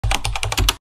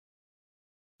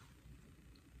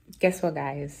Guess what,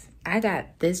 guys? I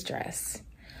got this dress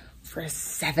for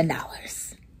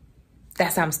 $7.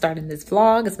 That's how I'm starting this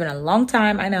vlog. It's been a long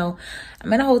time. I know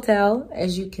I'm in a hotel,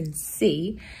 as you can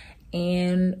see,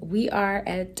 and we are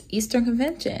at Eastern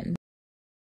Convention.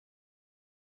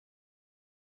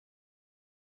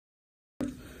 I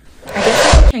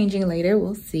guess I'll be changing later.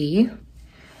 We'll see.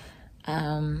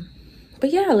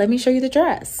 But yeah, let me show you the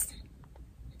dress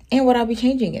and what I'll be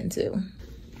changing into.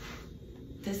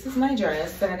 This is my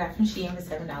dress that I got from Shein for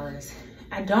 $7.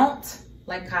 I don't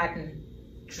like cotton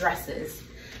dresses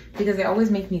because they always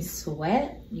make me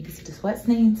sweat. You can see the sweat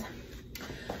stains.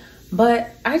 But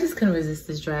I just couldn't resist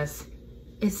this dress.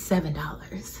 It's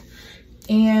 $7.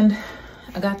 And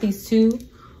I got these two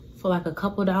for like a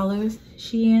couple dollars,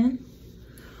 Shein.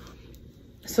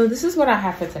 So this is what I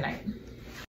have for tonight.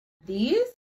 These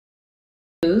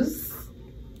shoes,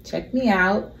 check me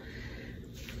out.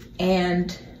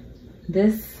 And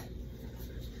this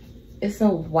is a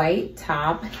white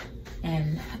top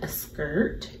and a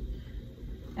skirt.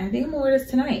 I think I'm gonna wear this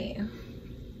tonight.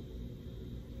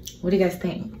 What do you guys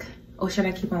think? Or should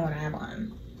I keep on what I have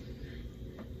on?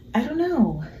 I don't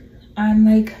know. I'm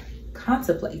like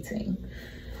contemplating.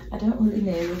 I don't really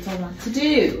know what I want to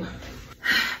do.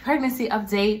 Pregnancy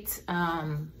update.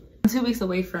 I'm 2 weeks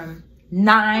away from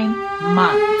 9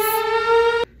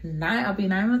 months. I'll be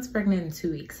 9 months pregnant in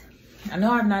 2 weeks. I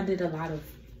know I've not did a lot of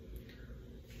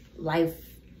life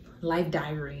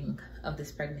diarying of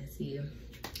this pregnancy.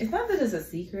 It's not that it's a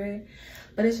secret,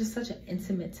 but it's just such an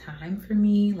intimate time for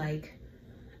me. Like,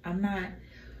 I'm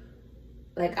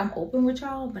open with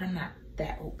y'all, but I'm not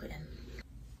that open.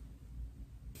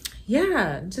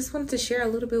 Yeah, just wanted to share a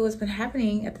little bit what's been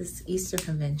happening at this Easter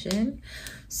convention.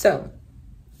 So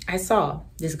I saw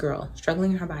this girl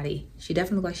struggling in her body. She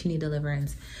definitely looked like she needed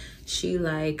deliverance. She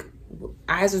like,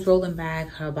 eyes was rolling back,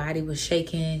 her body was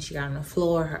shaking, she got on the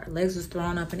floor, her legs was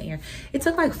thrown up in the air. It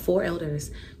took like 4 elders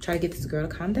to try to get this girl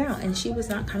to calm down, and she was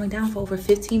not coming down for over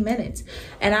 15 minutes.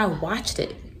 And I watched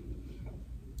it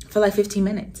for like 15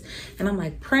 minutes. And I'm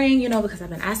like praying, you know, because I've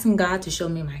been asking God to show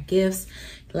me my gifts.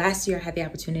 Last year I had the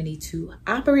opportunity to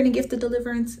operate in gift of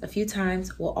deliverance a few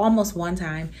times, well, almost one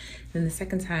time. Then the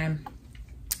second time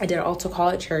I did an altar call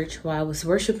at church while I was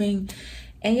worshiping.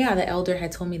 And yeah, the elder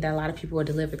had told me that a lot of people were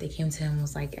delivered. They came to him and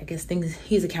was like, I guess things,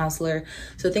 he's a counselor.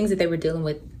 So things that they were dealing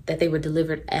with, that they were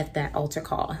delivered at that altar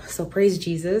call. So praise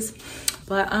Jesus.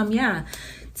 But yeah,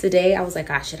 today I was like,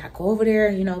 gosh, should I go over there?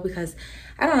 You know, because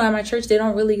I don't know, at my church, they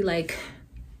don't really like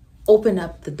open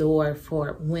up the door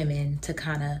for women to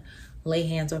kind of lay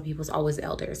hands on people's always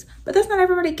elders. But that's not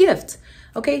everybody's gift,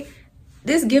 okay?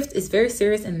 This gift is very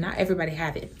serious and not everybody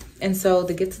have it. And so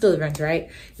the gift of deliverance, right,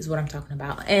 is what I'm talking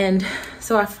about. And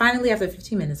so I finally, after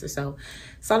 15 minutes or so,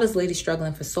 saw this lady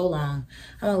struggling for so long.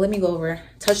 I'm like, let me go over,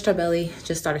 touched her belly,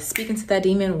 just started speaking to that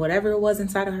demon, whatever it was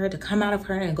inside of her, to come out of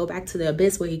her and go back to the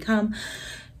abyss where he come,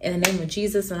 in the name of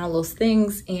Jesus and all those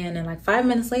things. And then like 5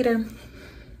 minutes later,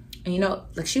 and you know,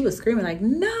 like she was screaming like,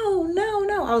 no, no,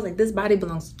 no. I was like, this body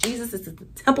belongs to Jesus. This is the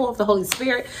temple of the Holy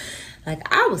Spirit.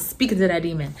 Like I was speaking to that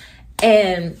demon.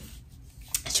 And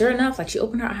sure enough, like she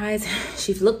opened her eyes,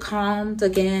 she looked calmed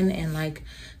again and like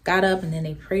got up, and then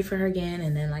they prayed for her again.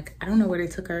 And then like, I don't know where they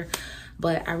took her,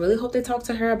 but I really hope they talked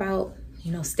to her about,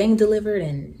 you know, staying delivered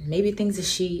and maybe things that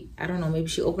she, I don't know, maybe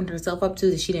she opened herself up to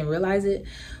that she didn't realize it,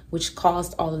 which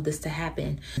caused all of this to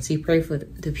happen. So you pray for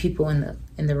the people in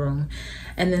the room.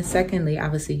 And then secondly,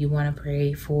 obviously you want to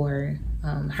pray for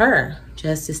her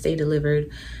just to stay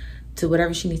delivered to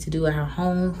whatever she needs to do at her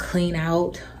home, clean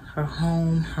out her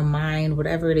home, her mind,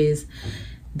 whatever it is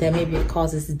that maybe it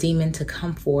causes the demon to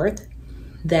come forth,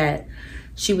 that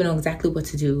she would know exactly what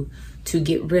to do to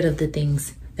get rid of the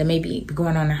things that may be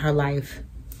going on in her life,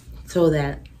 so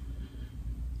that,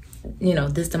 you know,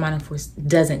 this demonic force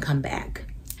doesn't come back.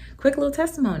 Quick little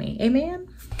testimony, amen.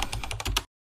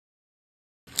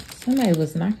 Somebody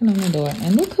was knocking on the door,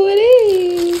 and look who it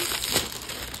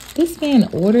is. This man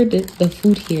ordered the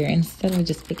food here instead of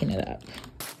just picking it up.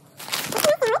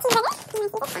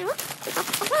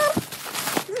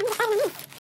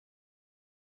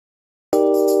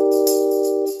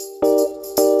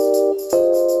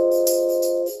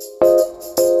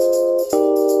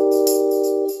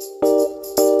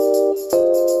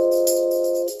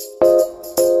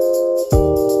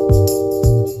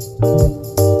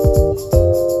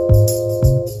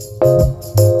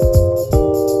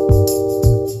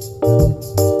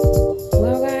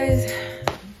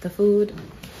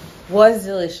 Was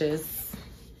delicious.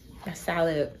 The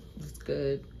salad was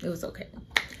good. It was okay.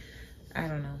 I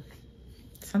don't know.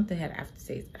 Something had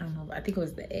aftertaste. I don't know. I think it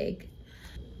was the egg.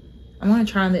 I'm gonna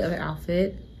try on the other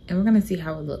outfit and we're gonna see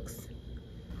how it looks.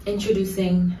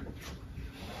 introducing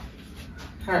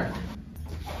her.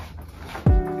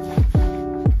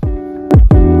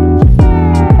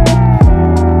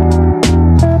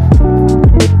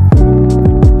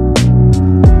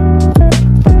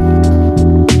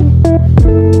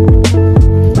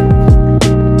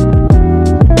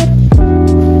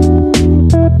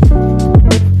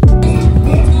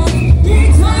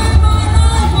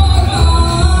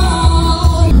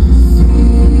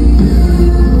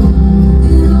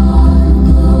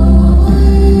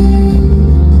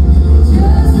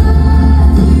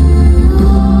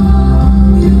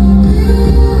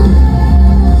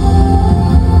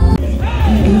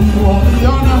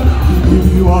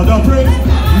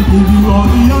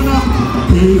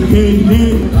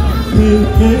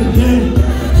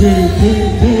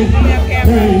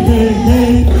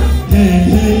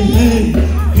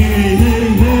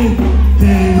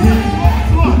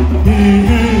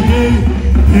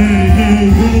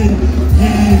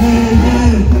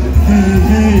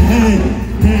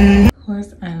 Of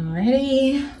course, I'm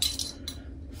ready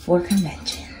for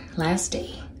convention. Last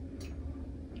day.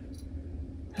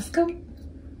 Let's go.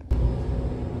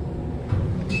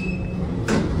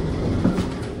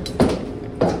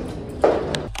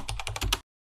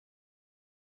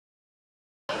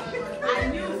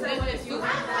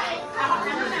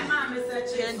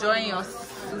 You're enjoying yourself.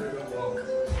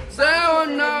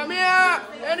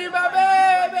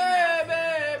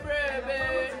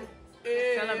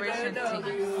 Celebration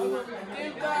tea.